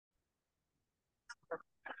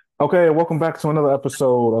Okay, welcome back to another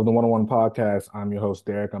episode of the 101 Podcast. I'm your host,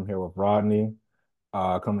 Derek. I'm here with Rodney,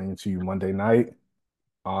 coming to you Monday night.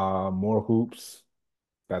 More hoops,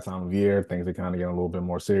 that time of year. Things are kind of getting a little bit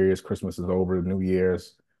more serious. Christmas is over, New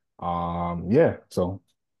Year's. Yeah, so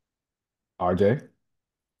RJ, What's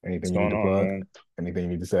anything you need going to on, plug? man? Anything you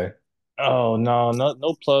need to say? Oh no,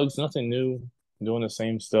 no plugs, nothing new. Doing the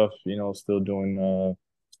same stuff, still doing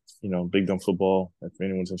Big Dumb football. If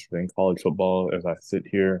anyone's interested in college football, as I sit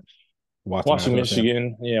here Watching watching National Champ.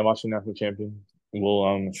 Michigan, yeah, watching national champion.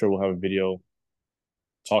 I'm sure we'll have a video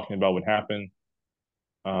talking about what happened.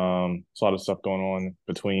 There's a lot of stuff going on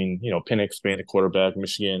between, Penix being the quarterback,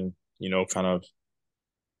 Michigan, kind of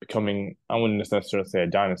becoming, I wouldn't necessarily say a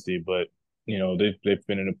dynasty, but they've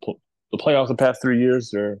been in the playoffs the past 3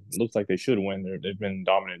 years. It looks like they should win. They've been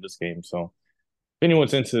dominant this game. So if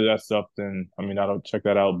anyone's into that stuff, then I mean, I'll check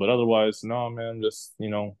that out. But otherwise, no, man, I'm just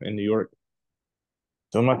in New York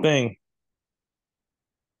doing my thing.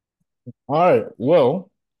 All right, well,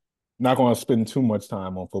 not going to spend too much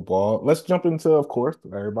time on football. Let's jump into, of course,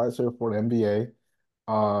 everybody's here for the NBA.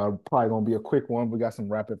 Probably gonna be a quick one. We got some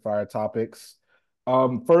rapid fire topics.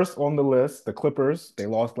 First on the list, the Clippers. They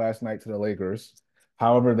lost last night to the Lakers.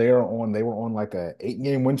 However, they were on like a 8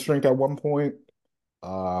 game win streak at one point.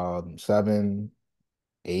 Seven,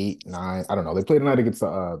 eight, nine. I don't know. They played tonight against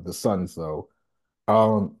the Suns though.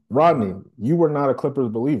 Rodney, you were not a Clippers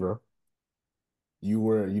believer.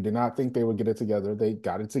 You did not think they would get it together. They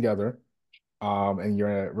got it together. And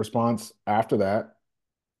your response after that,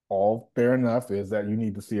 all fair enough, is that you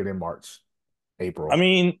need to see it in March. I April,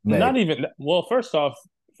 mean, May. not even well. First off,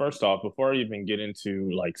 before I even get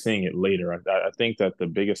into like seeing it later, I think that the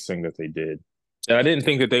biggest thing that they did, and I didn't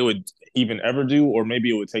think that they would even ever do, or maybe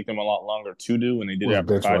it would take them a lot longer to do, and they did it Was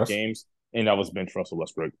after bench five rust. games, and that was bench Russell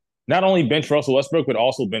Westbrook. Not only bench Russell Westbrook, but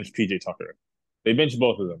also bench PJ Tucker. They benched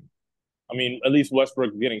both of them. I mean, at least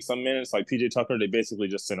Westbrook getting some minutes, like PJ Tucker, they basically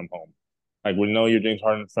just sent him home. Like, we know you're James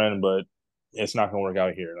Harden's friend, but it's not gonna work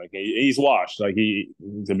out here. Like, he's washed. Like,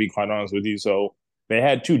 to be quite honest with you, so they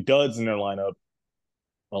had two duds in their lineup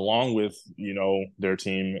along with their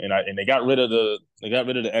team, and they got rid of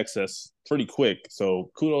the excess pretty quick.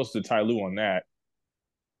 So kudos to Ty Lue on that.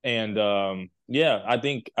 And yeah, I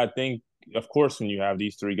think of course when you have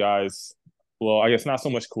these three guys, well, I guess not so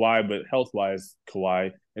much Kawhi, but health wise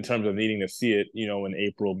Kawhi in terms of needing to see it, in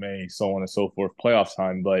April, May, so on and so forth, playoff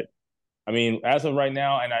time. But I mean, as of right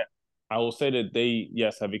now, and I will say that they,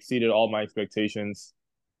 yes, have exceeded all my expectations.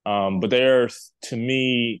 But they're, to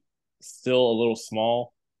me, still a little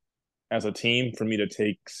small as a team for me to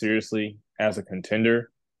take seriously as a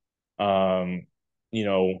contender. Um,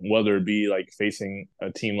 whether it be like facing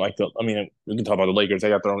a team like I mean, we can talk about the Lakers, they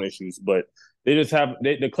got their own issues, but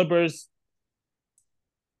the Clippers,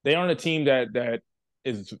 they aren't a team that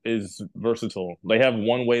is versatile. They have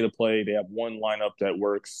one way to play. They have one lineup that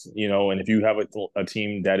works, and if you have a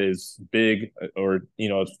team that is big or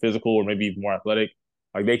it's physical or maybe even more athletic,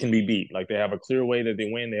 like they can be beat. Like they have a clear way that they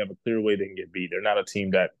win. They have a clear way they can get beat. They're not a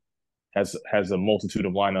team that has a multitude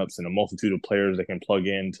of lineups and a multitude of players that can plug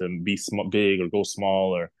in to be big or go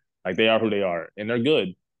small, or like they are who they are and they're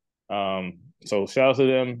good. So shout out to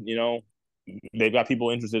them. They've got people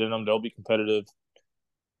interested in them. They'll be competitive.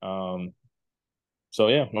 Um, so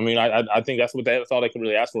yeah, I mean, I think that's all they could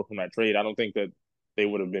really ask for from that trade. I don't think that they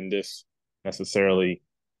would have been this necessarily.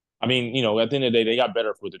 I mean, at the end of the day, they got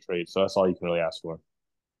better with the trade, so that's all you can really ask for.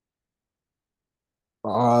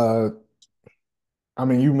 Uh, I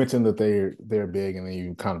mean, you mentioned that they're big, and then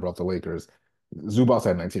you kind of brought the Lakers. Zubats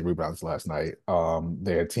had 19 rebounds last night.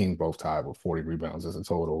 Their team both tied with 40 rebounds as a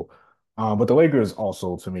total. But the Lakers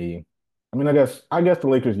also, to me, I mean, I guess the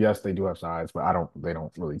Lakers, yes, they do have size, but they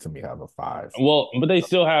don't really to me have a five. Well, but they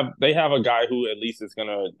have a guy who at least is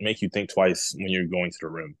gonna make you think twice when you're going to the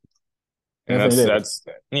rim. And Anthony that's Davis.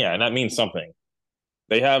 that's yeah, and that means something.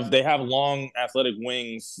 They have long athletic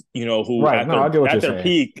wings, who Right. at No, their I get what at you're their saying.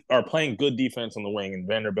 peak are playing good defense on the wing, and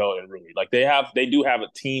Vanderbilt and Rui. Like they do have a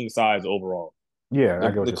team size overall. Yeah, I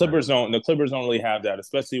The get what the you're saying. Clippers don't really have that,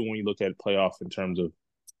 especially when you look at playoffs in terms of,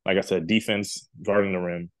 like I said, defense, guarding the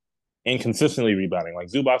rim, and consistently rebounding. Like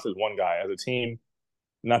Zubas is one guy as a team,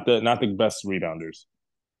 not the best rebounders.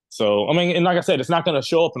 So I mean, and like I said, it's not going to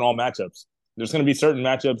show up in all matchups. There's going to be certain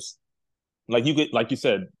matchups like you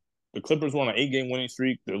said, the Clippers were on an 8 game winning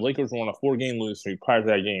streak. The Lakers were on a 4 game losing streak prior to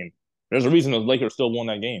that game. There's a reason the Lakers still won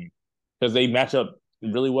that game because they match up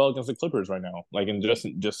really well against the Clippers right now. Like, and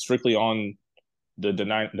just strictly on the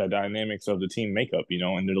dynamics of the team makeup,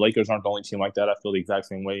 And the Lakers aren't the only team like that. I feel the exact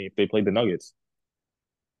same way if they played the Nuggets.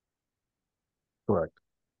 Correct.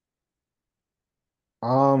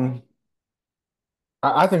 Um,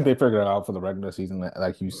 I think they figured it out for the regular season,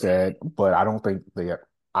 like you said, but I don't think they.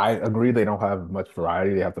 I agree they don't have much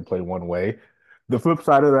variety. They have to play one way. The flip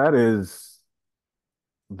side of that is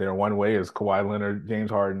their one way is Kawhi Leonard, James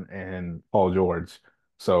Harden, and Paul George.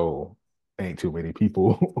 So ain't too many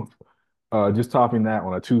people. Just topping that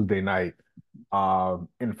on a Tuesday night,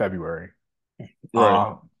 in February. Right.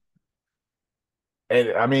 Uh,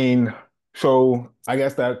 and I mean, so I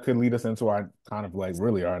guess that could lead us into our kind of like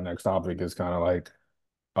really our next topic is kind of like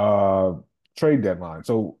uh trade deadline.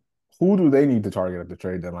 So who do they need to target at the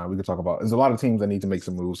trade deadline? We could talk about. There's a lot of teams that need to make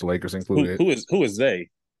some moves, the Lakers included, Who is they?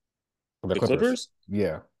 for the The Clippers. Clippers?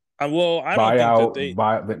 Yeah. Well, I don't think that Buyout, they.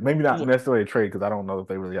 buy maybe not Well, necessarily a trade because I don't know if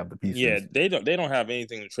they really have the yeah, pieces. they don't have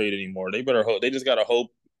anything to trade anymore. They better hope. They just gotta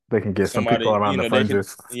hope They can get some people somebody, around the they can.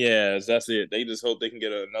 fringes. Yes, that's it. They just hope they can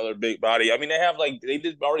get another big body. I mean, they have like they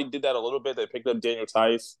did already did that a little bit. They picked up Daniel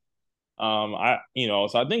Tice. So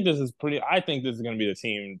I think this is pretty. I think this is going to be the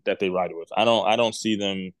team that they ride with. I don't see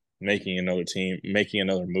them making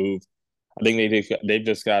another move. I think they've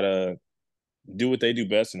just got to do what they do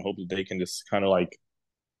best and hope that they can just kind of like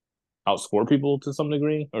outscore people to some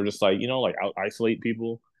degree, or just like like out isolate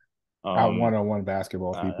people. Out Um, one-on-one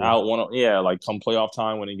basketball people. out one, yeah, like come playoff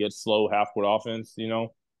time when it gets slow, half court offense.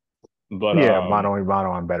 But Yeah, mono,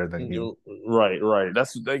 I'm better than you. right.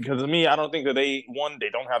 That's because to me, I don't think that they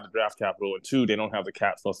don't have the draft capital, and two, they don't have the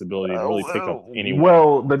cap flexibility to really pick up anyone.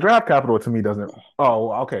 Well, the draft capital to me doesn't.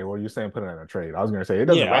 Oh, okay. Well, you're saying put it in a trade. I was going to say it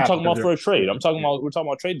doesn't Yeah, I'm matter talking because about you're. for a trade. Yeah, We're talking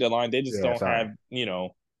about trade deadline. They just yeah, don't sorry. have,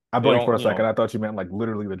 I they blinked for don't, a second. I thought you meant like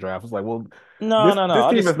literally the draft. It's like, well, no. this I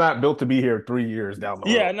team is just not built to be here 3 years down the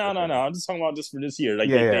Yeah, road. Okay. no. I'm just talking about just for this year. Like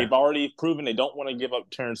Yeah, they've yeah. already proven they don't want to give up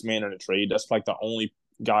Terrence Mann in a trade. That's like the only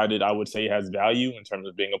guy that I would say has value in terms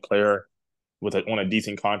of being a player on a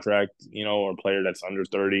decent contract, or a player that's under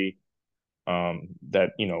 30,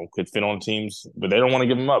 that could fit on teams, but they don't want to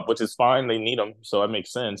give him up, which is fine. They need him, so that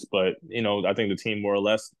makes sense. But I think the team more or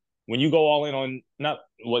less, when you go all in on not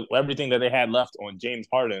what everything that they had left on James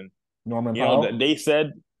Harden, Norman that Powell. they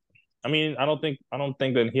said. I mean, I don't think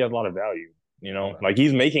that he has a lot of value. Okay. Like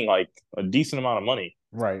he's making like a decent amount of money.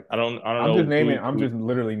 Right. I don't know I'm who. just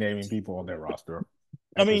literally naming people on their roster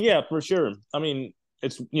I at this mean, point. yeah, for sure. I mean,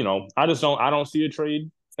 it's I don't see a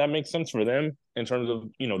trade that makes sense for them in terms of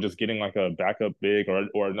just getting like a backup big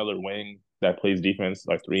or another wing that plays defense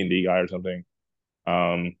like 3-and-D guy or something.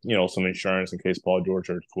 Some insurance in case Paul George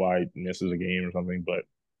or Kawhi misses a game or something. But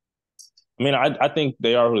I mean, I think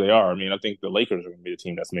they are who they are. I mean, I think the Lakers are going to be the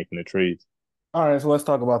team that's making the trades. All right, so let's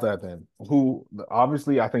talk about that then. Who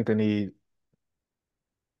obviously I think they need.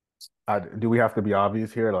 Do we have to be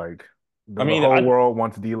obvious here? Like I the mean, whole world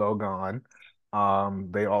wants D'Lo gone.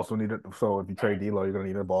 They also need it. So if you trade D'Lo, you're gonna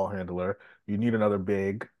need a ball handler. You need another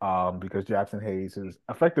big, because Jackson Hayes has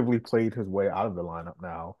effectively played his way out of the lineup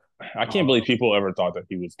now. I can't Uh, believe people ever thought that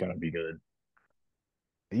he was going to be good.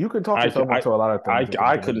 you can talk I, yourself I, into a lot of things at the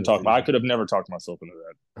I beginning of couldn't the talk. I season. could have never talked myself into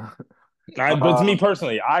that. But to me Um,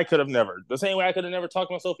 personally, I could have never. The same way I could have never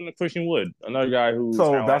talked myself into Christian Wood, another guy who's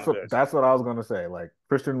so now on the bench. that's what I was gonna say. Like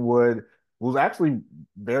Christian Wood was actually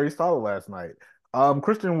very solid last night.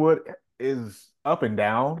 Christian Wood is up and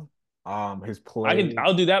down. His play.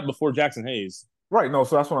 I'll do that before Jackson Hayes. Right. No,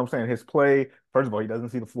 so that's what I'm saying. His play, first of all, he doesn't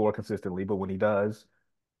see the floor consistently, but when he does,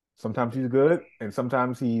 sometimes he's good and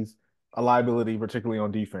sometimes he's a liability, particularly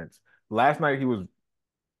on defense. Last night he was,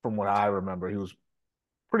 from what I remember, he was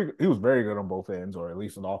very good on both ends, or at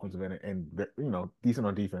least on the offensive end and decent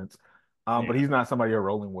on defense. But Yeah, he's not somebody you're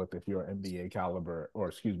rolling with if you're an NBA caliber, or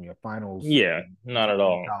excuse me, a finals yeah, not at champion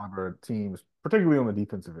all. caliber teams, particularly on the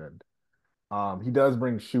defensive end. He does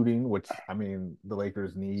bring shooting, which I mean the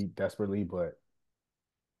Lakers need desperately, but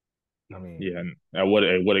I mean, Yeah, at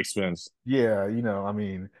what expense? yeah, I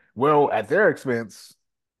mean, well, at their expense,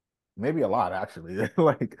 maybe a lot actually.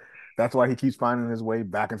 Like that's why he keeps finding his way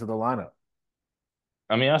back into the lineup.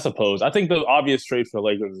 I mean, I suppose. I think the obvious trade for the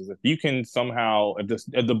Lakers is if you can somehow,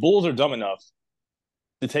 if the Bulls are dumb enough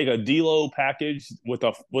to take a D'Lo package with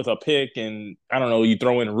a pick, and I don't know, you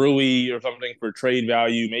throw in Rui or something for trade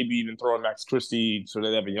value, maybe even throw in Max Christie so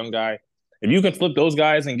they have a young guy. If you can flip those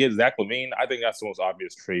guys and get Zach LaVine, I think that's the most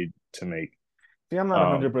obvious trade to make. See, I'm not Um,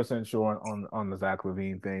 100% sure on the Zach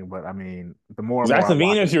LaVine thing, but I mean, the more and more Zach I LaVine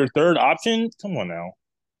watch is it, your third option. Come on now.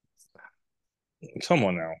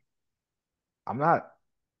 I'm not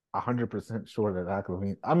 100% sure that Zach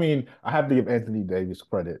LaVine. I mean, I have to give Anthony Davis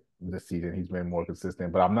credit this season. He's been more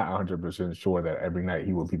consistent, but I'm not 100% sure that every night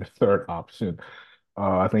he will be the third option.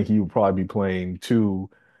 I think he will probably be playing two,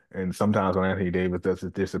 and sometimes when Anthony Davis does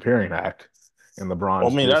his disappearing act, and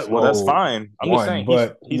Well, I LeBron's mean just that's so fine. I'm just one. saying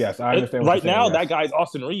But yes, I understand what you're right saying. now that Yes, guy's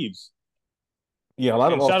Austin Reeves. Yeah, a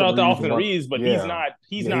lot of And shout Austin out to Reeves, a Austin lot. Reeves, but he's Yeah, not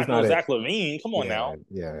he's yeah, he's not not no it. Zach LaVine. Come on Yeah, now.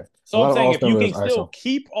 yeah. A So lot I'm of saying if Austin you was can still ISO.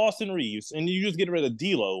 keep Austin Reeves and you just get rid of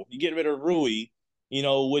D'Lo, you get rid of Rui,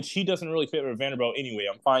 which he doesn't really fit with Vanderbilt anyway.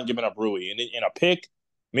 I'm fine giving up Rui and in a pick,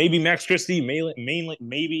 maybe Max Christie, mainly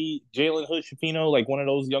maybe Jalen Hood Shafino, like one of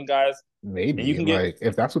those young guys, and you Maybe can get. like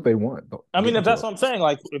if that's what they want, I give mean, it if to that's them. what I'm saying,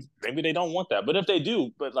 like if maybe they don't want that, but if they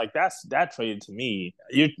do, but like that trade to me,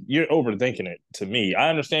 you're overthinking it. To me, I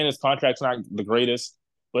understand his contract's not the greatest,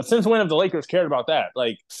 but since when have the Lakers cared about that?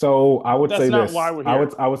 Like So I would that's say not why this. we're I here.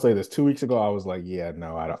 would I would say this. 2 weeks ago, I was like, yeah,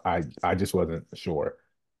 no, I don't, I just wasn't sure.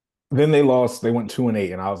 Then they lost. They went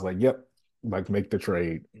 2-8, and I was like, yep, like make the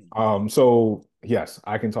trade. So yes,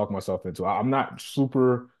 I can talk myself into it. I'm not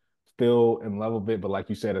super still in love with it, but like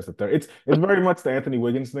you said, it's the third. It's very much the Anthony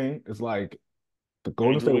Wiggins thing. It's like the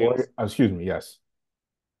Golden Andrew State Wiggins. Warriors. Excuse me, yes,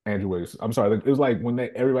 Andrew Wiggins. I'm sorry. It was like when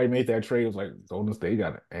everybody made that trade, it was like Golden State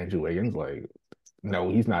got Andrew Wiggins. Like, no,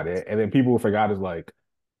 he's not it. And then people forgot is like,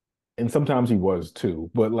 and sometimes he was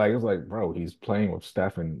too, but like it's like, bro, he's playing with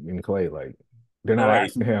Steph and Clay. Like, they're not Right.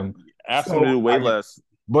 asking him. Ask him to So do way I get, less.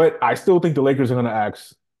 but I still think the Lakers are going to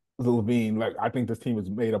ask Levine. Like, I think this team is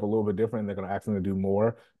made up a little bit different. They're going to ask him to do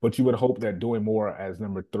more, but you would hope that doing more as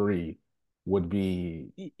number three would be,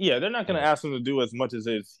 Yeah, they're not you going to know, ask him to do as much as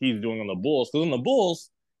he's doing on the Bulls. Because on the Bulls,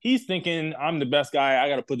 he's thinking, I'm the best guy. I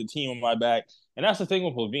got to put the team on my back. And that's the thing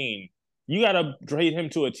with Levine. You got to trade him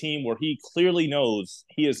to a team where he clearly knows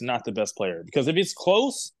he is not the best player. Because if it's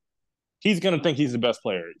close, he's going to think he's the best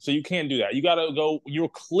player. So you can't do that. You got to go, you're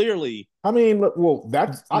clearly I mean, look, well,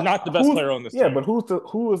 that's not the best who's player on this yeah, team. but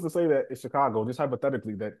who is to say that it's Chicago, just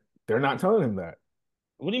hypothetically, that they're not telling him that?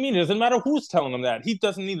 What do you mean? It doesn't matter who's telling him that. He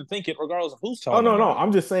doesn't need to think it regardless of who's Oh telling him no, no, that.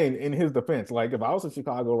 I'm just saying in his defense. Like if I was in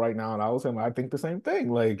Chicago right now and I was him, I think the same thing.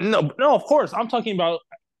 Like, No, no, of course. I'm talking about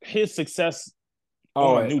his success on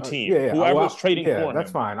oh a new yeah, team. yeah, Whoever's well, trading yeah, for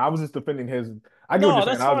that's him. fine. I was just defending his. I get what you're No,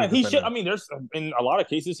 saying. that's I was just fine. He should. defending I him. mean, there's in a lot of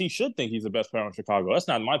cases he should think he's the best player in Chicago. That's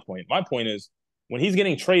not my point. My point is when he's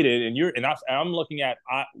getting traded, I'm looking at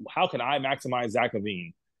how can I maximize Zach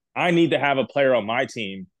LaVine? I need to have a player on my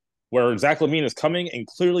team where Zach LaVine is coming and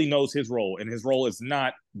clearly knows his role, and his role is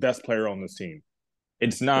not best player on this team.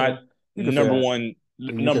 It's not Yeah, you could say number that. one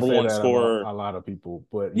You could number say one that scorer. a lot of people,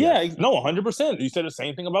 but Yeah, yes, no, 100%. You said the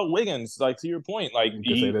same thing about Wiggins. Like to your point, like you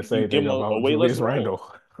could say the you same give thing him a about way less Julius role. Randle.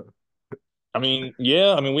 I mean,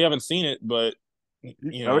 yeah, I mean we haven't seen it, but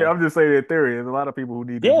you I mean, know, I'm just saying in theory. There's a lot of people who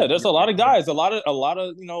need to yeah, just there's get a lot their of guys, a lot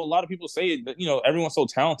of people say it, that, everyone's so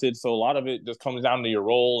talented, so a lot of it just comes down to your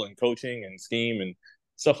role and coaching and scheme and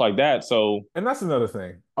stuff like that. So And that's another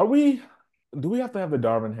thing. Do we have to have the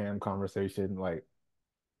Darvin Ham conversation? Like,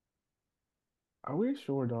 are we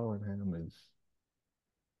sure Darvin Ham is?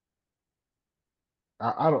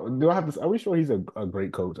 I don't. Do I have to? Are we sure he's a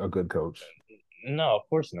great coach, a good coach? no, of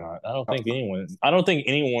course not. Uh, I don't think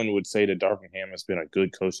anyone would say that Darvin Ham has been a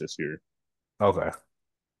good coach this year. okay.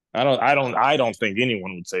 I don't think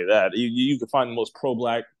anyone would say that. You could find the most pro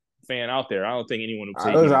black fan out there. I don't think anyone would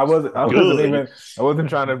say he was good. I wasn't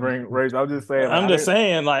trying to bring race. I was just saying, like, I'm I just didn't.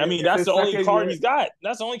 saying, like, I mean, It's that's his the only second card year. he's got.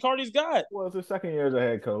 That's the only card he's got. Well, it's his second year as a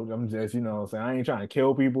head coach. I'm just, what I'm saying, I ain't trying to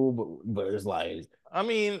kill people, but it's like I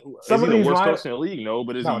mean, is some he of the these worst line. coach in the league? No,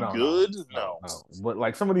 but is No, he no, no, good? no, No. no. But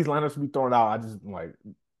like some of these lineups be thrown out, I just like,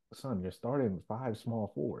 son, you're starting five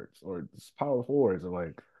small forwards or power forwards, or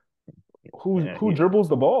like Yeah, who dribbles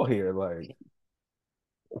the ball here? Like,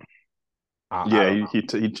 I don't know.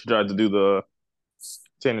 he tried to do the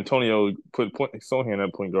San Antonio put Sohan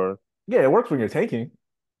at point guard. Yeah, it works when you're tanking.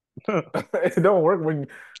 It don't work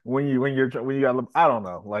when you got. I don't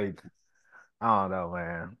know. Like, I don't know,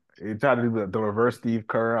 man. You try to do the reverse Steve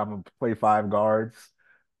Kerr. I'm gonna play five guards.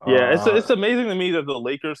 Yeah, Uh, it's amazing to me that the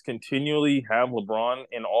Lakers continually have LeBron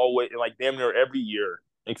in all way, like damn near every year,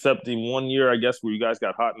 except the one year I guess where you guys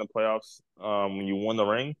got hot in the playoffs when you won the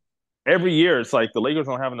ring. Every year it's like the Lakers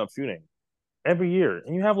don't have enough shooting. Every year,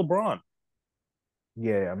 and you have LeBron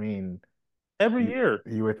yeah, I mean, every year.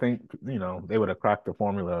 you would think they would have cracked the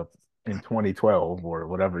formula in 2012 or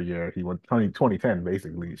whatever year he went 2010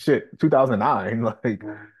 basically. Shit, 2009. Like,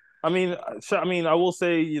 I mean, I will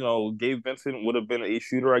say, Gabe Vincent would have been a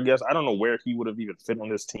shooter. I guess I don't know where he would have even fit on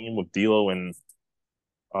this team with D'Lo and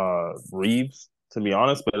Reeves, to be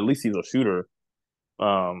honest. But at least he's a shooter.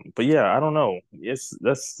 But yeah, I don't know. It's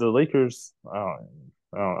that's the Lakers. I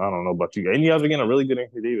don't know about you guys. And you guys are getting a really good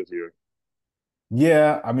Anthony Davis here.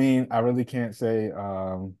 yeah, I mean, I really can't say.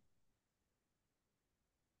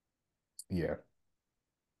 Yeah.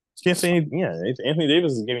 Can't say yeah. Anthony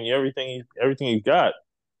Davis is giving you everything he's got.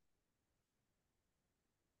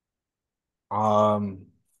 Um,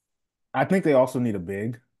 I think they also need a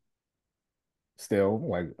big. still,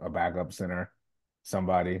 like a backup center,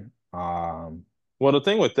 somebody. Um, Well, the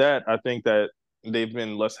thing with that, I think that they've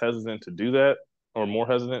been less hesitant to do that, or more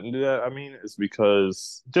hesitant to do that. I mean, is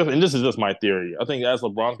because just, and this is just my theory. I think as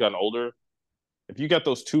LeBron's gotten older, if you got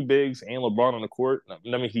those two bigs and LeBron on the court, I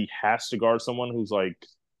mean, he has to guard someone who's like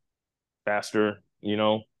faster.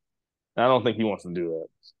 I don't think he wants to do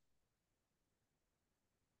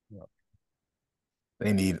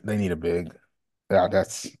they need a big. Yeah,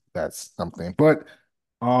 that's something. But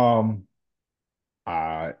um,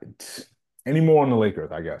 uh, any more on the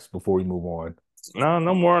Lakers? I guess before we move on. that. No,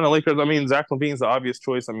 no more on the Lakers. I mean, Zach LaVine's the obvious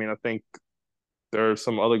choice. I mean, I think there are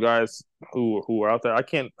some other guys who are out there.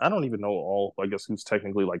 I don't even know all. I guess who's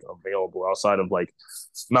technically like available outside of like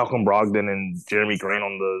Malcolm Brogdon and Jeremy Grant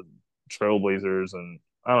on the Trailblazers, and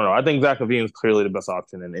I don't know. I think Zach LaVine is clearly the best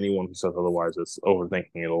option, and anyone who says otherwise is overthinking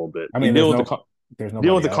it a little bit. I You mean, there's deal with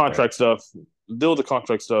nobody the out there. contract stuff. Deal with the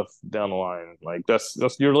contract stuff down the line. Like that's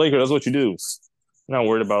your Laker. That's what you do. You're not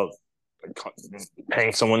worried about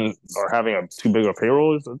paying someone or having a too big of a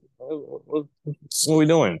payroll. What are we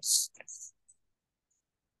doing?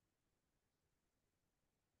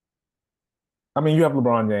 I mean, you have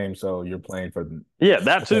LeBron James, so you're playing for the Yeah,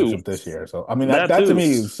 that too. championship this year. So I mean, that That that to too.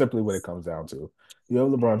 me is simply what it comes down to. You have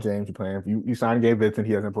LeBron James, you're playing. You signed Gabe Vincent.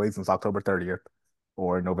 He hasn't played since October 30th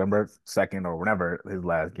or November 2nd or whenever his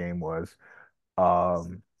last game was.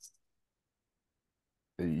 Um,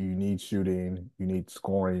 you need shooting, you need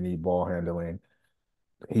scoring, you need ball handling.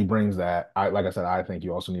 He brings that. Like I said, I think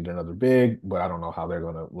you also need another big, but I don't know how they're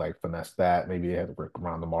gonna like finesse that. Maybe they have to work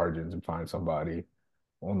around the margins and find somebody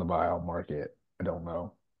on the buyout market. I don't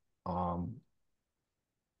know. Um,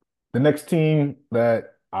 the next team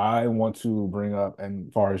that I want to bring up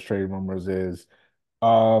and far as trade rumors is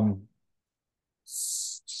um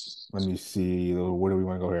let me see, where do we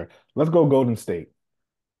want to go here? Let's go Golden State.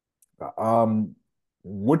 Um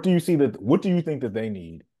what do you think that they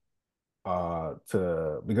need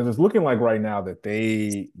to because it's looking like right now that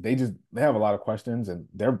they have a lot of questions and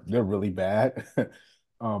they're really bad.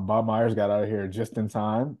 Bob Myers got out of here just in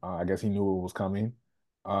time. I guess he knew it was coming.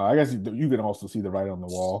 I guess you can also see the writing on the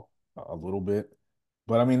wall a little bit.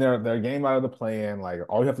 But I mean, they're a game out of the play-in. Like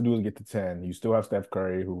all you have to do is get to 10. You still have Steph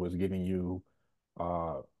Curry, who was giving you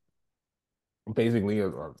uh basically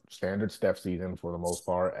a standard Steph season for the most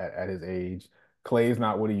part at his age. Clay's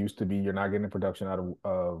not what he used to be. You're not getting the production out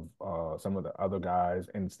of some of the other guys,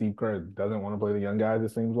 and Steve Kerr doesn't want to play the young guys. It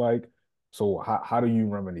seems like. So how do you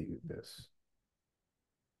remedy this?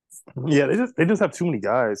 Yeah, they just have too many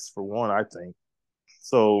guys for one. I think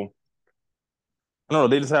so. I don't know.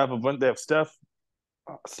 They just have a bunch. They have Steph.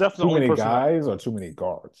 Steph's the Too only many person that guys or too many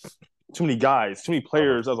guards? too many guys, too many Oh,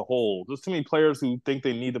 players as a whole. There's too many players who think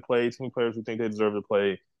they need to play, too many players who think they deserve to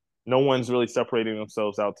play. No one's really separating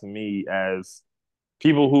themselves out to me as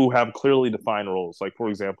people who have clearly defined roles. Like for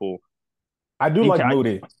example, I do you like can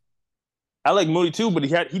Moody. I like Moody too, but he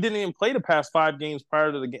didn't even play the past 5 games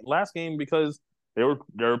prior to the last game because they were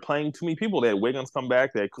playing too many people. They had Wiggins come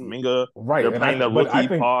back, they had Kuminga, Right, they're and playing the but rookie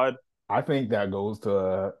pod. I think that goes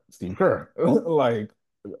to Steve Kerr. Like,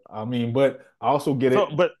 I mean, but I also get So,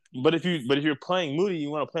 it. but if you're playing Moody, you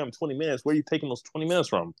want to play him 20 minutes. Where are you taking those 20 minutes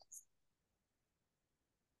from?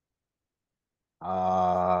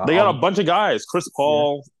 They got a Um, bunch of guys: Chris yeah.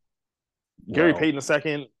 Paul, Gary Well, Payton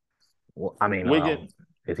II, I mean, Wiggins.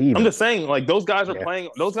 is he I'm even? just saying, like those guys are Yeah. playing.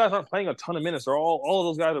 Those guys aren't playing a ton of minutes. They're all of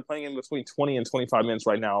those guys are playing in between 20 and 25 minutes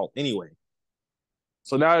right now, anyway.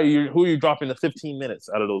 So now who are you dropping the 15 minutes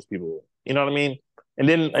out of those people? You know what I mean? And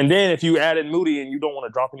then if you add in Moody and you don't want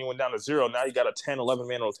to drop anyone down to zero, now you got a 10, 11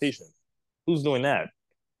 man rotation. Who's doing that?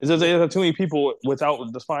 It's just they have too many people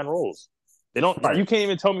without defined roles. They don't. Right. You can't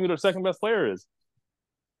even tell me who their second best player is.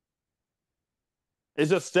 It's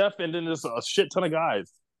just Steph and then there's a shit ton of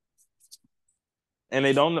guys, and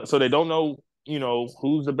they don't. So they don't know.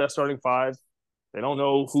 Who's the best starting five. They don't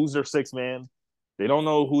know who's their sixth man. They don't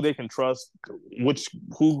know who they can trust.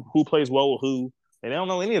 Who plays well with who. And they don't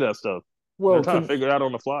know any of that stuff. They're Well, trying to figure it out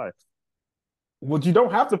on the fly. you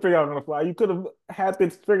don't have to figure out on the fly. You could have had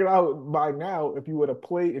this figured out by now if you would have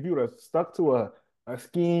played, if you would have stuck to a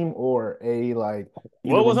scheme or a like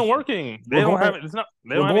Well, either it wasn't working. They we're don't going have it. It's not.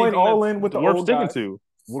 They we're don't have going anything all that's in with the worth old sticking guys. to.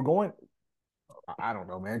 We're going. I don't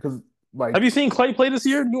know, man, because like Have you seen Clay play this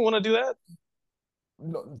year? Do you want to do that?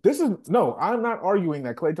 no, this is no. I'm not arguing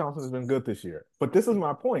that Klay Thompson has been good this year, but this is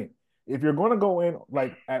my point. If you're going to go in,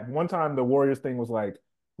 like at one time, the Warriors thing was like,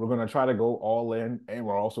 we're going to try to go all in, and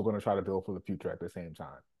we're also going to try to build for the future at the same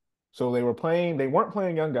time. So they weren't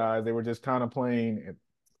playing young guys. They were just kind of playing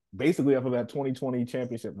basically after that 2020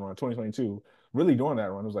 championship run, 2022, really during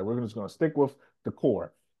that run. It was like, we're just going to stick with the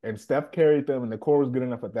core. and Steph carried them, and the core was good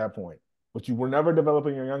enough at that point. But you were never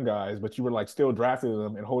developing your young guys, but you were like still drafting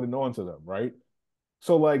them and holding on to them, right?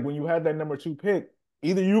 So like when you had that number two pick,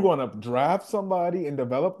 either you're gonna draft somebody and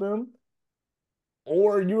develop them,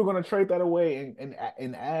 or you're gonna trade that away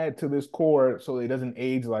and add to this core so it doesn't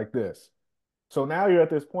age like this. So now you're at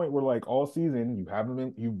this point where like all season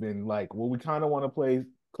you've been like, well, we kind of want to play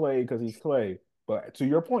Clay because he's Clay. But to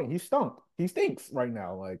your point, he stunk. He stinks right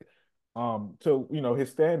now. Like, to his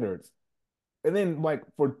standards. And then like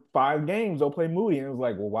for 5 games, they'll play Moody, and it was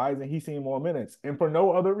like, well, why isn't he seeing more minutes? And for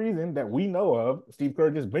no other reason that we know of, Steve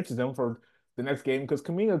Kerr just benches him for the next game because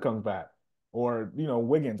Kaminga comes back, or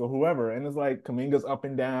Wiggins or whoever. And it's like Kaminga's up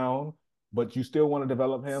and down, but you still want to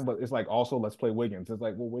develop him. But it's like also let's play Wiggins. It's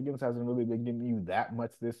like, well, Wiggins hasn't really been giving you that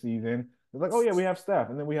much this season. It's like, oh yeah, we have Steph,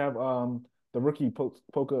 and then we have the rookie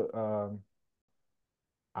Poca.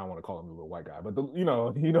 I don't want to call him the little white guy, but the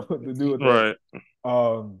dude with the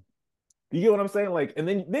Right. um you get what I'm saying? Like, and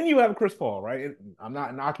then you have Chris Paul, right? I'm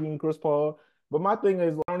not knocking Chris Paul, but my thing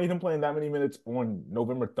is, I don't need him playing that many minutes on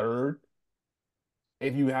November 3rd.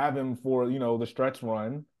 If you have him for the stretch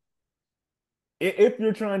run, if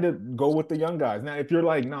you're trying to go with the young guys. Now, if you're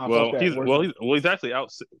like, nah, fuck Well, that, he's actually out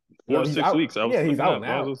four well, to he's six out. weeks. I was Yeah, he's looking out up.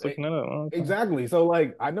 I was now. just looking that up. Oh, okay. Exactly. So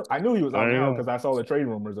like, I knew he was out There you now go. because I saw the trade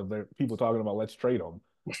rumors of the people talking about let's trade him,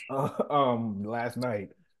 last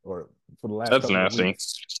night or for the last That's couple of nasty.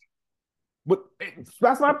 weeks. But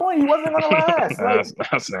that's my point. He wasn't gonna last. Like,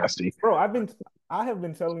 That's nasty. bro, I have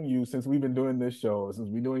been telling you since we've been doing this show, since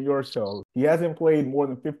we're doing your show, he hasn't played more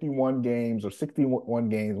than 51 games or 61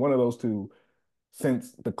 games, one of those two,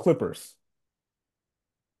 since the Clippers.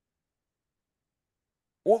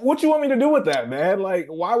 What you want me to do with that, man? Like,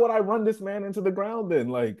 why would I run this man into the ground then?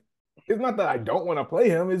 Like, it's not that I don't want to play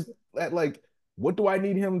him, it's that like, what do I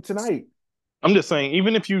need him tonight? I'm just saying,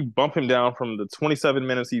 even if you bump him down from the 27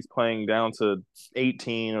 minutes he's playing down to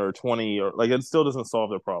 18 or 20, or like it still doesn't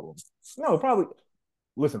solve their problem. No, probably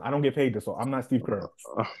listen, I don't get paid this, so I'm not Steve Kerr.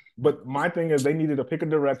 Uh, But my thing is they needed to pick a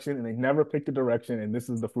direction and they never picked a direction, and this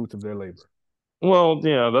is the fruits of their labor. well,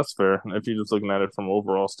 yeah, that's fair. If you're just looking at it from an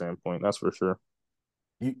overall standpoint, that's for sure.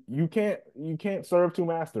 You can't serve two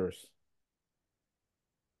masters.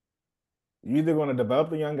 You're either going to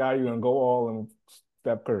develop the young guy, you're going to go all in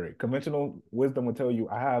Steph Curry. Conventional wisdom will tell you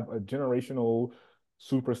I have a generational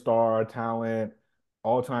superstar talent,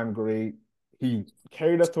 all-time great. He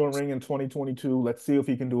carried us to a ring in 2022. Let's see if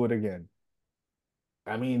he can do it again.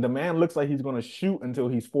 I mean, the man looks like he's going to shoot until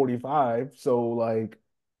he's 45. So like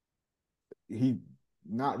he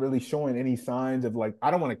not really showing any signs of like I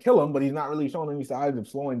don't want to kill him, but he's not really showing any signs of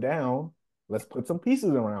slowing down. Let's put some pieces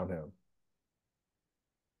around him.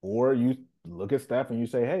 Or you look at Steph and you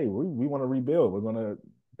say, hey, we want to rebuild. We're gonna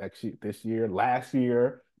this year, last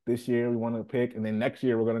year, this year we want to pick, and then next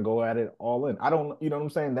year we're gonna go at it all in. I don't, you know what I'm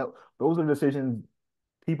saying? That those are decisions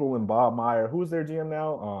people in Bob Meyer, who's their GM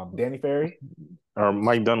now? Danny Ferry, Or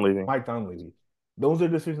Mike Dunleavy. Mike Dunleavy. Those are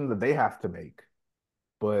decisions that they have to make.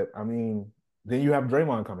 But I mean, then you have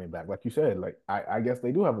Draymond coming back, like you said. Like I guess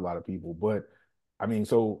they do have a lot of people, but I mean,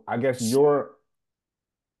 so I guess your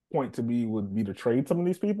point to me would be to trade some of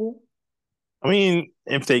these people. I mean,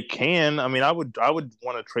 if they can, I mean, I would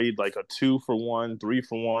want to trade like a 2 for 1, 3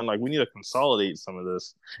 for 1. Like we need to consolidate some of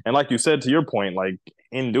this. And like you said, to your point, like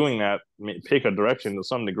in doing that, pick a direction to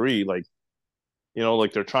some degree. Like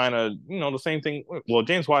like they're trying to, the same thing. Well,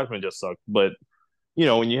 James Wiseman just sucked, but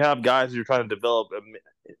when you have guys you're trying to develop I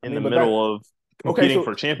in the mean, but that middle of okay, competing so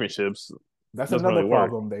for championships, it that's doesn't another really work.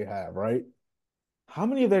 problem they have, right? How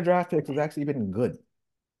many of their draft picks has actually been good?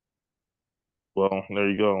 Well, there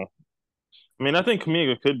you go. I mean, I think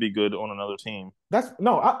Kamiga could be good on another team. That's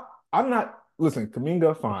no, I'm not listen,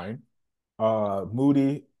 Kaminga, fine.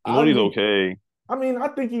 Moody, Moody's okay. I mean, I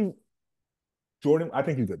think he's Jordan, I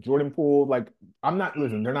think he's good. Jordan Poole, like I'm not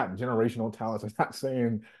listen, they're not generational talents. I'm not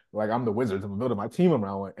saying like I'm the Wizards, I'm building my team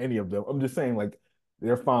around any of them. I'm just saying like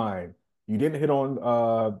they're fine. You didn't hit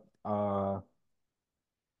on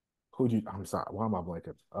who'd you I'm sorry, why am I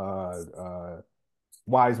blanking?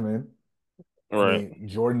 Wiseman. I Right. mean,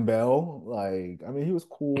 Jordan Bell, like, I mean, he was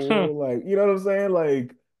cool. Like, you know what I'm saying?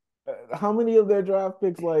 Like, how many of their draft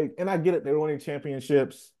picks, like, and I get it, they're winning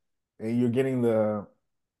championships and you're getting the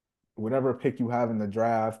whatever pick you have in the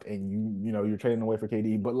draft and you're trading away for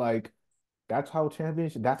KD, but like, that's how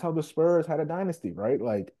the Spurs had a dynasty, right?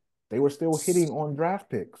 Like, they were still hitting on draft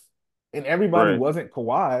picks. And everybody Right. wasn't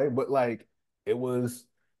Kawhi, but like, it was,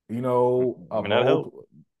 I a mean, that helped.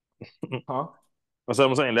 role, huh? That's what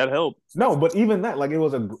I'm saying. That helped. No, but even that, like, it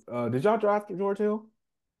was did y'all draft George Hill?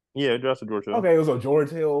 Yeah, drafted George Hill. Okay, it was a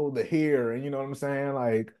George Hill, the here, and you know what I'm saying?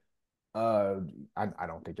 Like, Uh, I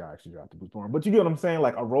don't think y'all actually drafted Bruce Bowen, but you get what I'm saying.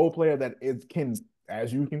 Like a role player that is can,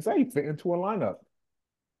 as you can say, fit into a lineup.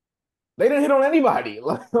 They didn't hit on anybody.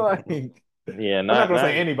 Like Yeah, I'm not not gonna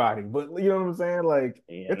say not anybody, but you know what I'm saying. Like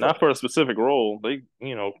yeah, it's a not for a specific role. They,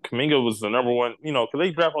 Kaminga was the number one. Because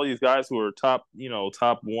they draft all these guys who are top,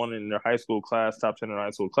 top one in their high school class, top 10 in their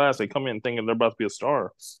high school class. They come in thinking they're about to be a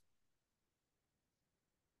star.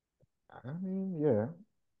 I mean, yeah,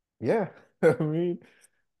 yeah. I mean,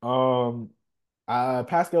 um,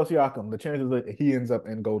 Pascal Siakam, the chances that he ends up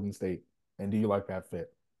in Golden State, and do you like that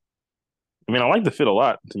fit? I mean, I like the fit a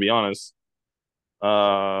lot, to be honest.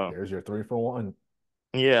 Uh, There's your 3 for 1.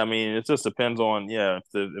 yeah, I mean, it just depends on if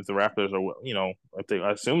the Raptors are if they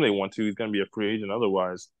I assume they want to, he's going to be a free agent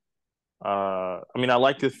otherwise. I mean, I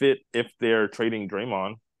like the fit if they're trading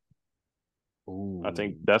Draymond. I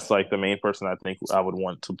think Ooh, that's like the main person I think I would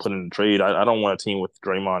want to put in the trade. I don't want a team with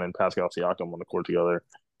Draymond and Pascal Siakam on the court together.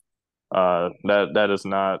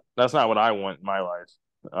 That's not what I want in my life.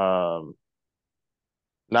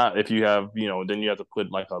 Not if you have then you have to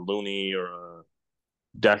put like a Looney or a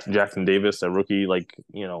Jackson Davis, a rookie, like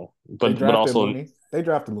they but drafted also Looney. They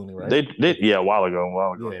drafted Looney, right? they yeah a while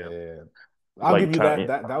ago, yeah, Yeah, I'll give like you kind that. of,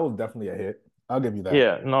 That was definitely a hit. I'll give you that.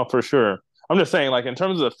 yeah, no, for sure. I'm just saying, like in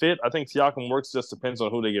terms of the fit, I think Siakam works. Just depends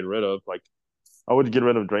on who they get rid of. Like I would get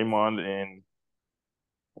rid of Draymond and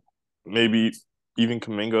maybe even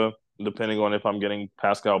Kaminga, depending on if I'm getting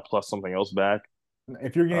Pascal plus something else back.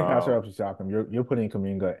 If you're getting past Um, up to Siakam, you're putting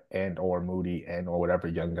Kaminga and or Moody and or whatever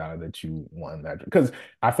young guy that you want in that. Because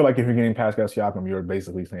I feel like if you're getting Pascal Siakam, you're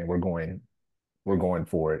basically saying we're going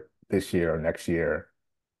for it this year or next year.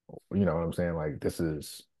 You know what I'm saying? Like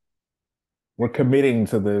we're committing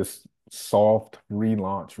to this soft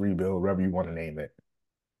relaunch, rebuild, whatever you want to name it.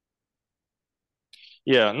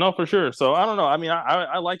 yeah, no, for sure. So I don't know. I mean,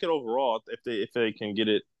 I like it overall if they can get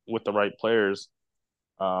it with the right players.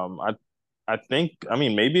 I think I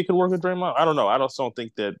mean maybe it could work with Draymond. I don't know. I just don't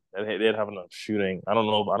think that they'd have enough shooting. I don't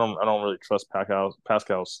know. I don't really trust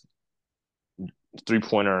Pascal's 3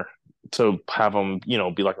 pointer to have him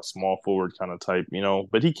be like a small forward kind of type.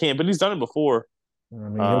 But he can't. But he's done it before. I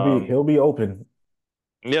mean, he'll be Um, he'll be open.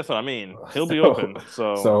 that's what I mean. He'll be So, open.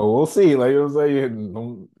 So so we'll see. Like you know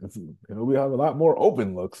saying, it'll be have a lot more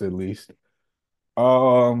open looks at least.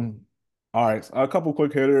 All right, a couple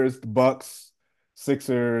quick hitters: the Bucks,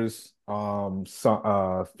 Sixers,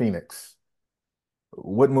 Phoenix.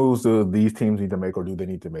 What moves do these teams need to make, or do they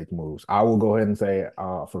need to make moves? I will go ahead and say,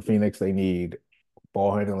 for Phoenix, they need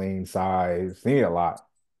ball handling, size. They need a lot.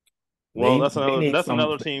 well, They that's they another need that's some.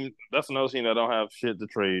 another team. That's another team that don't have shit to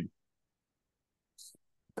trade.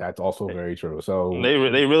 That's also very true. So,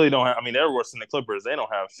 They really don't have. I mean, they're worse than the Clippers. They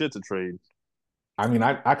don't have shit to trade. I mean,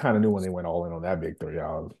 I kind of knew when they went all in on that big three.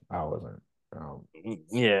 I wasn't.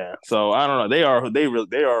 Yeah. So I don't know. They are who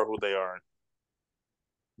they are.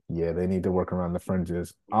 Yeah, they need to work around the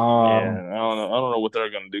fringes. Yeah. I don't know. I don't know what they're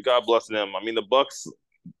gonna do. God bless them. I mean, the Bucks.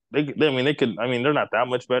 I mean, they could. I mean, they're not that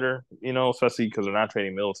much better. Especially because they're not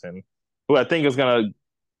trading Middleton, who I think is gonna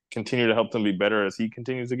continue to help them be better as he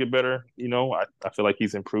continues to get better. I feel like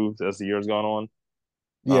he's improved as the years gone on.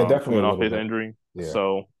 Yeah, definitely a Coming off little his bit. injury. Yeah.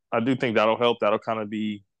 So I do think that'll help. That'll kind of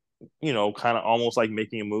be, kind of almost like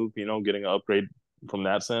making a move, getting an upgrade from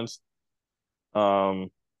that sense.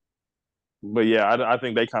 Um, but yeah, I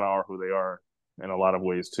think they kind of are who they are in a lot of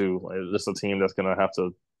ways too. Like, it's a team that's gonna have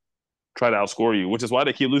to try to outscore you, which is why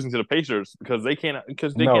they keep losing to the Pacers because they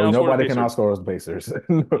No, can't outscore the nobody can Pacers. outscore the Pacers.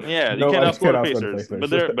 Yeah, you can't Nobody outscore can the outscore the Pacers, but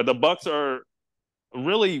Pacers. the Bucks are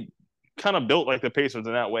really kind of built like the Pacers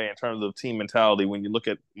in that way in terms of team mentality. When you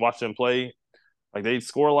watch them play, like they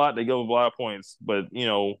score a lot, they give up a lot of points. But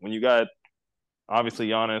when you got obviously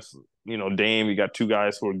Giannis, Dame, you got two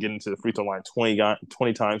guys who are getting to the free throw line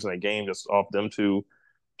 20 times in a game just off them two,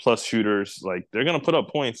 plus shooters. Like they're gonna put up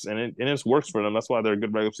points, and it works for them. That's why they're a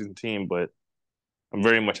good regular season team. But I'm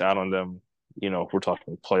very much out on them. If we're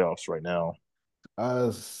talking playoffs right now.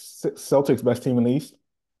 Celtics best team in the East.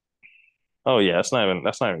 Oh yeah, that's not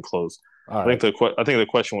even close. All I think right. the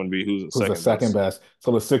question would be who's the Who's the second second best. best?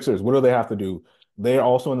 So the Sixers, what do they have to do? They're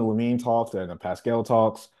also in the Lamine talks. They're in the Pascal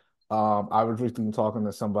talks. I was recently talking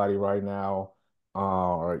to somebody right now,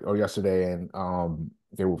 or yesterday, and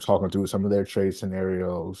they were talking through some of their trade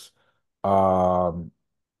scenarios. Um,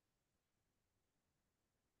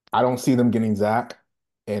 I don't see them getting Zach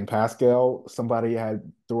and Pascal. Somebody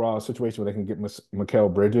had threw out a situation where they can get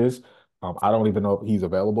Mikal Bridges. I don't even know if he's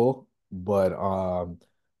available, but um,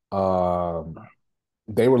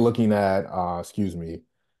 they were looking at, excuse me,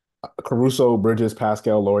 Caruso, Bridges,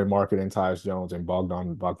 Pascal, Laurie Market, and Tyus Jones and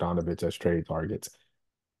Bogdanovich as trade targets.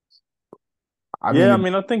 I Yeah, I mean,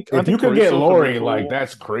 mean, I if you think could get Caruso could be Lori, like cool.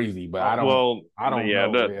 that's crazy. But Well, I don't yeah,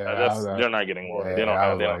 know. Yeah, I was they're not getting Lori. They yeah, don't I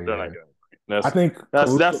have. was like, They're not yeah. getting. I think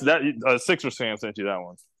That's Caruso. that. Sixers fan sent you that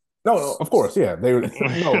one. No, no, of course, yeah. They were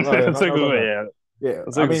no, no, no. Yeah, Yeah, I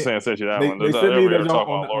Sixers mean, fan sent you that one. they sent They're me over the here jump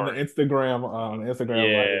talking about on the Lori. Instagram like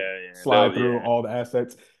Yeah, yeah, slide through yeah, all the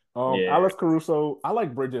assets. yeah. Alex Caruso, I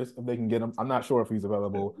like Bridges if they can get him. I'm not sure if he's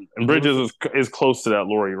available. And Bridges Caruso, is close to that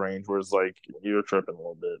Lori range, where it's like you're tripping a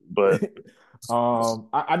little bit, but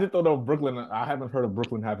I just don't know if Brooklyn. I haven't heard of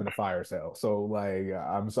Brooklyn having a fire sale. So like,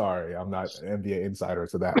 I'm sorry, I'm not an NBA insider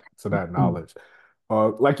to that knowledge.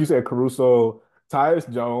 Like you said, Caruso,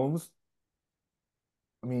 Tyus Jones.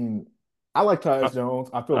 I mean, I like I, Tyus Jones.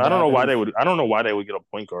 I feel I don't bad know that why they he's would. I don't know why they would get a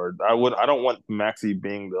point guard. I would. I don't want Maxi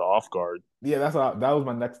being the off guard. yeah. That was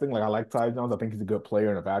my next thing. Like I like Tyus Jones. I think he's a good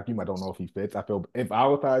player in a vacuum. I don't know if he fits. I feel if I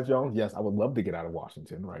was Tyus Jones, yes, I would love to get out of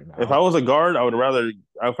Washington right If I now. was a guard, I would rather.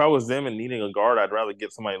 If I was them and needing a guard, I'd rather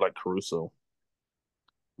get somebody like Caruso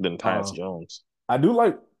than Tyus Uh, Jones. I do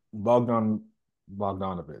like Bogdanovich.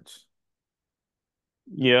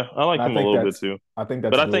 Yeah, I like I him a think little bit too. that's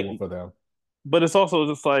But I doable think, for them. but it's also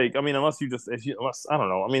just like, I mean, unless you just, if you, unless, I don't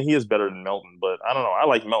know. I mean, he is better than Melton, but I don't know. I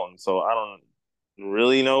like Melton, so I don't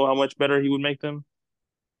really know how much better he would make them.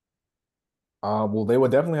 Well, they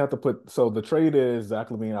would definitely have to put. So the trade is Zach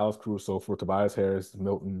LaVine, Alex Caruso for Tobias Harris,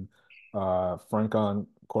 Milton, Francon,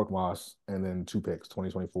 Korkmaz, and then 2 picks,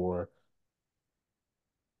 2024.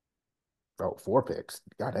 Oh, 4 picks.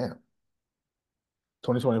 Goddamn.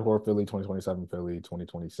 2024 Philly, 2027 Philly,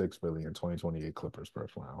 2026 Philly, and 2028 Clippers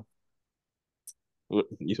first round.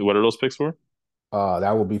 What are those picks for?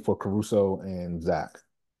 That will be for Caruso and Zach.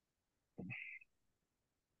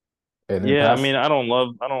 And then Yeah, I pass. mean, I don't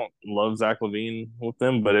love Zach LaVine with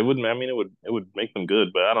them, but it would, I mean, it would make them good.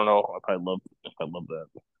 But I don't know if I love that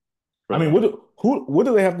for I mean, them. what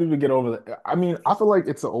do they have to do to get over that? I mean, I feel like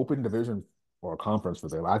it's an open division or a conference for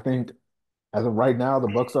them. I think as of right now, the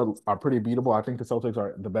Bucks are pretty beatable. I think the Celtics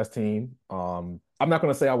are the best team. I'm not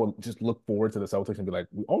going to say I will just look forward to the Celtics and be like,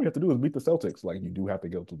 all you have to do is beat the Celtics. Like you do have to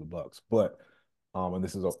go to the Bucks, but and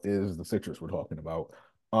this is the Citrus we're talking about.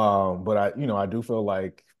 But I do feel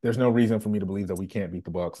like there's no reason for me to believe that we can't beat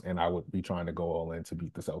the Bucks, and I would be trying to go all in to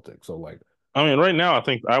beat the Celtics. So like, I mean, right now, I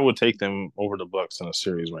think I would take them over the Bucks in a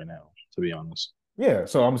series right now, to be honest. yeah.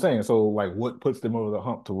 So I'm saying, so like, what puts them over the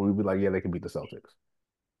hump to where we'd be like, yeah, they can beat the Celtics.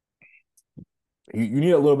 You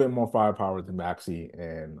need a little bit more firepower than Maxey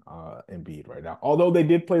and Embiid right now. Although they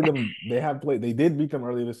did play them, they did beat them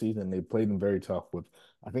earlier this season. They played them very tough with,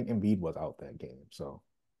 I think Embiid was out that game. So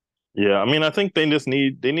Yeah, I mean, I think they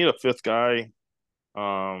need a fifth guy.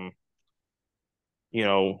 Um, you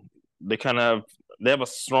know, they kind of they have a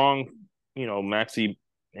strong, Maxi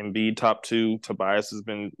Embiid top two. Tobias has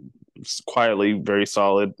been quietly very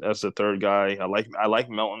solid as the third guy. I like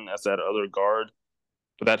Melton as that other guard.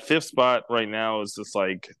 But that fifth spot right now is just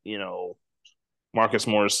like, Marcus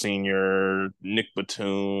Morris Sr., Nick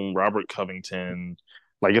Batum, Robert Covington.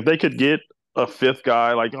 Like if they could get a fifth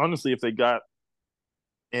guy, like honestly, if they got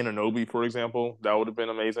Anunoby, for example, that would have been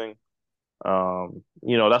amazing.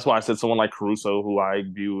 That's why I said someone like Caruso, who I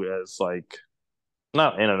view as like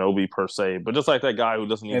not Anunoby per se, but just like that guy who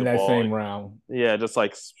doesn't need in the that ball. same round, Yeah, just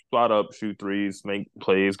like spot up, shoot threes, make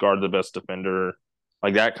plays, guard the best defender,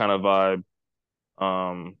 like that kind of vibe.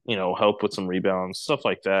 Help with some rebounds, stuff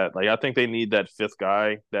like that. Like I think they need that fifth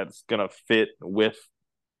guy that's gonna fit with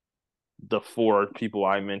the four people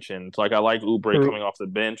I mentioned. Like I like Oubre coming off the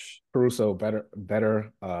bench. Caruso better.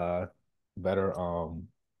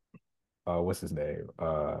 What's his name?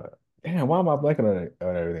 Damn, why am I blanking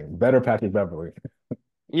on everything? Better Patrick Beverly.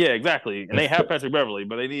 Yeah, exactly. And they have Patrick Beverly,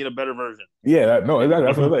 but they need a better version. Yeah, no, exactly.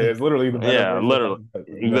 That's what I'm saying. It's literally the better Yeah, version of literally.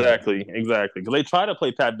 Patrick Beverly. Exactly. Because they try to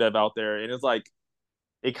play Pat Bev out there, and it's like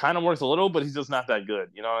it kind of works a little, but he's just not that good.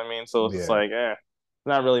 You know what I mean? So it's Yeah. like,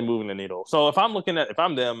 not really moving the needle. So if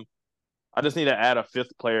I'm them, I just need to add a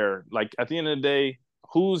fifth player. Like at the end of the day,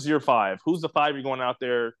 who's your five? Who's the five you're going out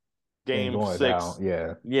there? And Game going down. six.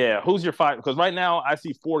 Yeah. Yeah, who's your five? Because right now I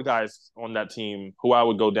see four guys on that team who I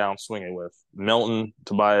would go down swinging with: Melton,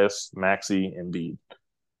 Tobias, Maxi, and Embiid.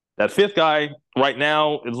 That fifth guy right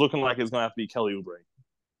now is looking like it's going to have to be Kelly Oubre.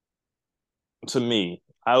 To me,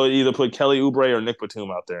 I would either put Kelly Oubre or Nick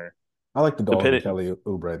Batum out there. I like the dog and Depending, Kelly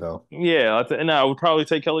Oubre though. yeah, and I would probably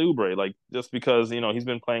take Kelly Oubre, like just because he's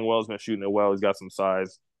been playing well, he's been shooting it well, he's got some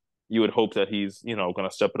size. You would hope that he's going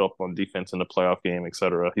to step it up on defense in the playoff game,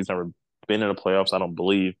 etc. He's never been in the playoffs, I don't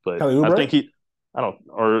believe, but Kelly I think Oubre? I don't,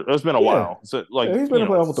 or it's been a Yeah. while. So like Yeah, he's been in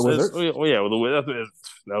the playoff with the Wizards. yeah, with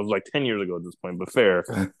that was like 10 years ago at this point, but fair.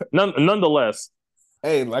 Nonetheless,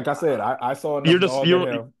 Hey, like I said, I saw enough you're just dog in you're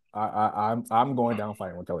him. I'm going down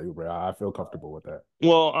fighting with Kelly Oubre. I feel comfortable with that.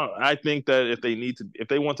 Well, I think that if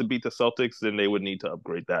they want to beat the Celtics, then they would need to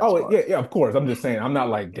upgrade that Oh spot. yeah, yeah, of course. I'm just saying. I'm not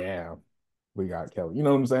like, damn, we got Kelly. You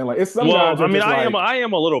know what I'm saying? Like, it's some Well, guys I are mean, just like, I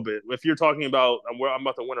am a little bit. If you're talking about where I'm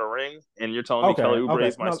about to win a ring, and you're telling me Kelly okay, Oubre okay,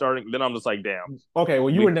 is my no, starting, then I'm just like, damn. okay.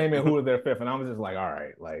 Well, you were Be- naming who was their fifth, and I was just like, all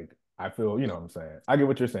right, like I feel, you know what I'm saying. I get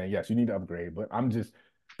what you're saying. Yes, you need to upgrade, but I'm just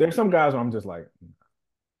there's some guys where I'm just like,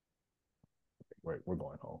 we're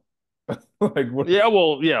going home. like we're yeah,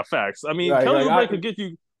 well, yeah, facts. I mean, Kelly like Oubre I could get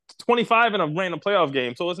you 25 in a random playoff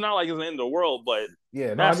game, so it's not like it's the end of the world. But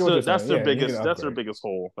yeah, no, I get what you're saying. Yeah, you need to that's their upgrade. biggest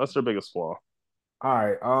hole. That's their biggest flaw. All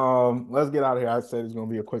right, let's get out of here. I said it's gonna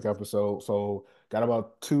be a quick episode, so got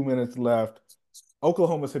about 2 minutes left.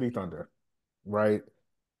 Oklahoma City Thunder, right?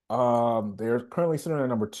 They're currently sitting at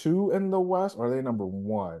number two in the West, or are they number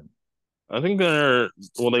one? I think they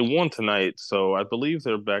won tonight, so I believe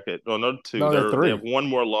they're back at no two. No, they're They have three. one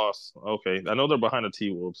more loss. Okay, I know they're behind the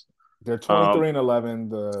T Wolves. They're Um, 23 and 11.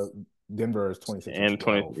 The Denver is 26 and and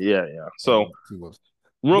 20, 12, yeah. and So then T-Wolves.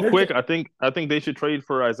 real They're quick, just, I think they should trade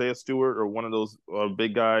for Isaiah Stewart or one of those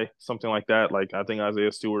big guy, something like that. Like I think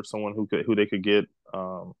Isaiah Stewart, someone who they could get.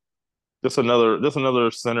 Just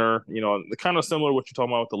another center. You know, kind of similar to what you're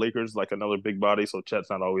talking about with the Lakers, like another big body. So Chet's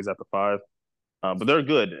not always at the five, but they're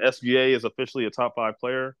good. SGA is officially a top five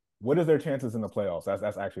player. what is their chances in the playoffs?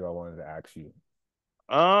 That's actually what I wanted to ask you.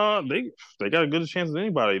 Uh, they they got as good a chance as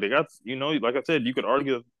anybody. They got like I said, you could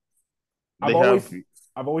argue I've they have always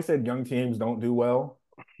I've always said young teams don't do well,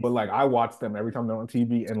 but like I watch them every time they're on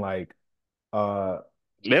TV and like uh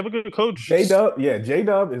they have a good coach. J Dub, yeah, J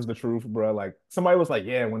Dub is the truth, bro. Like somebody was like,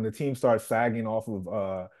 yeah, when the team starts sagging off of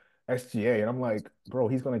SGA, and I'm like, bro,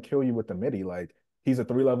 he's gonna kill you with the midi. Like he's a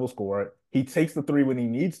three-level scorer. He takes the three when he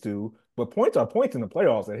needs to, but points are points in the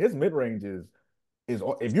playoffs, and his mid range is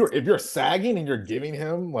if you're sagging and you're giving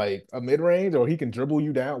him like a mid range, or he can dribble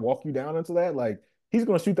you down, walk you down into that, like he's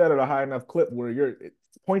gonna shoot that at a high enough clip where your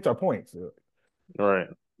points are points. All right,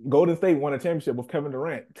 Golden State won a championship with Kevin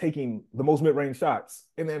Durant taking the most mid-range shots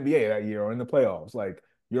in the NBA that year or in the playoffs. Like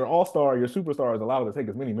your all-star, your superstar is allowed to take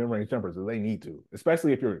as many mid-range jumpers as they need to,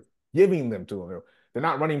 especially if you're giving them to them. They're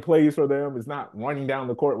not running plays for them. It's not running down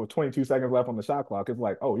the court with 22 seconds left on the shot clock. It's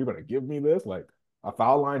like, oh, you're gonna give me this, like a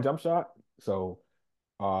foul line jump shot. So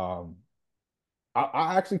um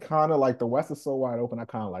I actually kind of like the West is so wide open. I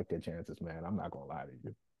kind of like their chances, man. I'm not gonna lie to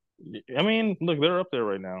you. I mean, look, they're up there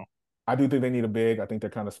right now. I do think they need a big. I think they're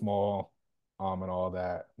kind of small, and all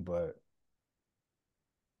that. But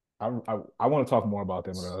I want to talk more about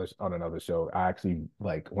them on another show. I actually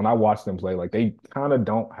like when I watch them play, like they kind of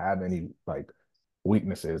don't have any like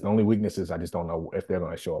weaknesses. The only weakness is I just don't know if they're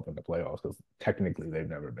going to show up in the playoffs because technically they've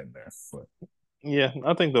never been there. But Yeah,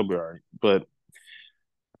 I think they'll be all right. But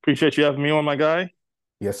appreciate you having me on, my guy.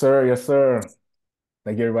 yes, sir. Yes, sir.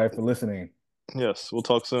 Thank you everybody for listening. Yes, we'll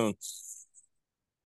talk soon.